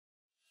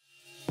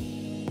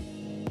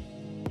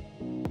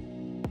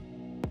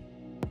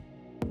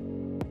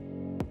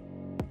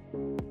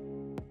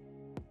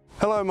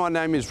Hello, my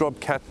name is Rob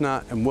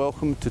Cattanach and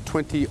welcome to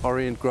 20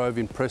 Orient Grove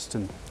in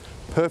Preston.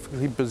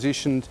 Perfectly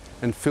positioned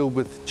and filled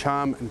with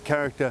charm and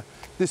character,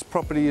 this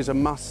property is a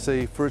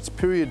must-see for its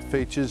period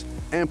features,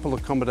 ample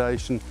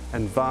accommodation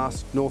and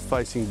vast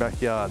north-facing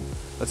backyard.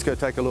 Let's go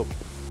take a look.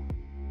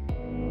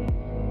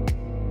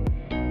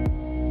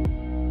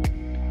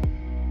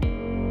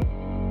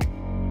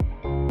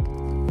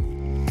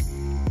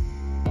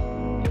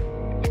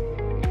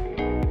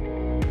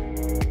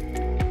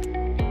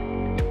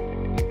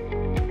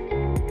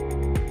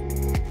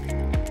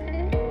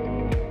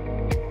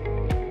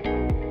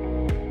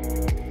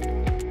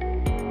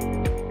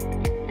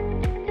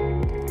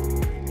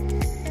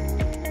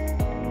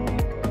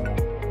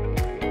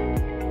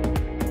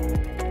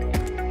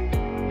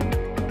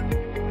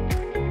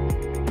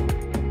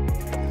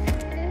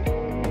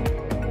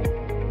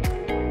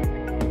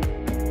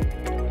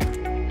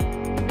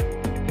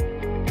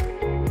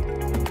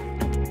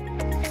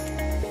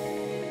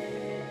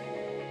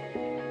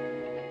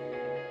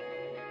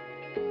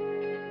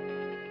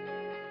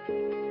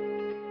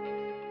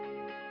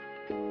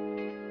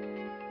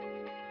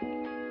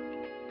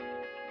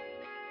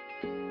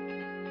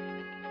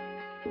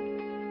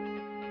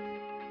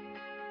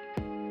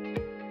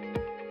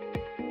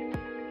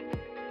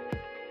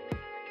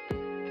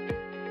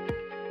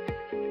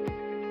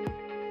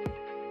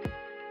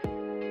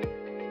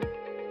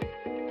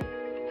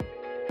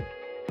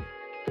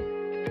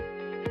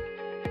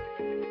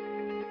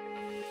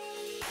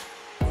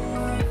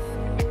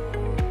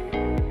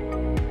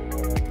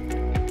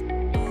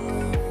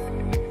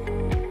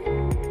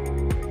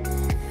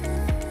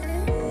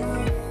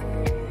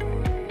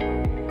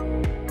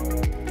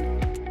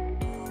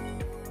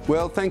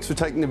 Well, thanks for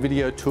taking the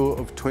video tour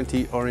of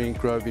 20 Orient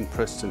Grove in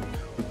Preston.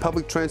 With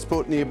public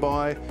transport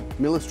nearby,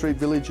 Miller Street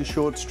Village a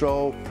short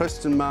stroll,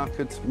 Preston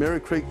Markets, Merri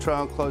Creek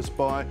Trail close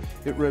by,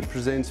 it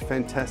represents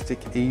fantastic,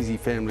 easy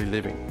family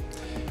living.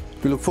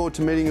 We look forward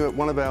to meeting you at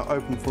one of our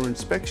open for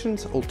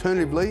inspections.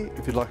 Alternatively,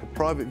 if you'd like a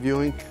private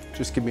viewing,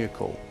 just give me a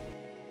call.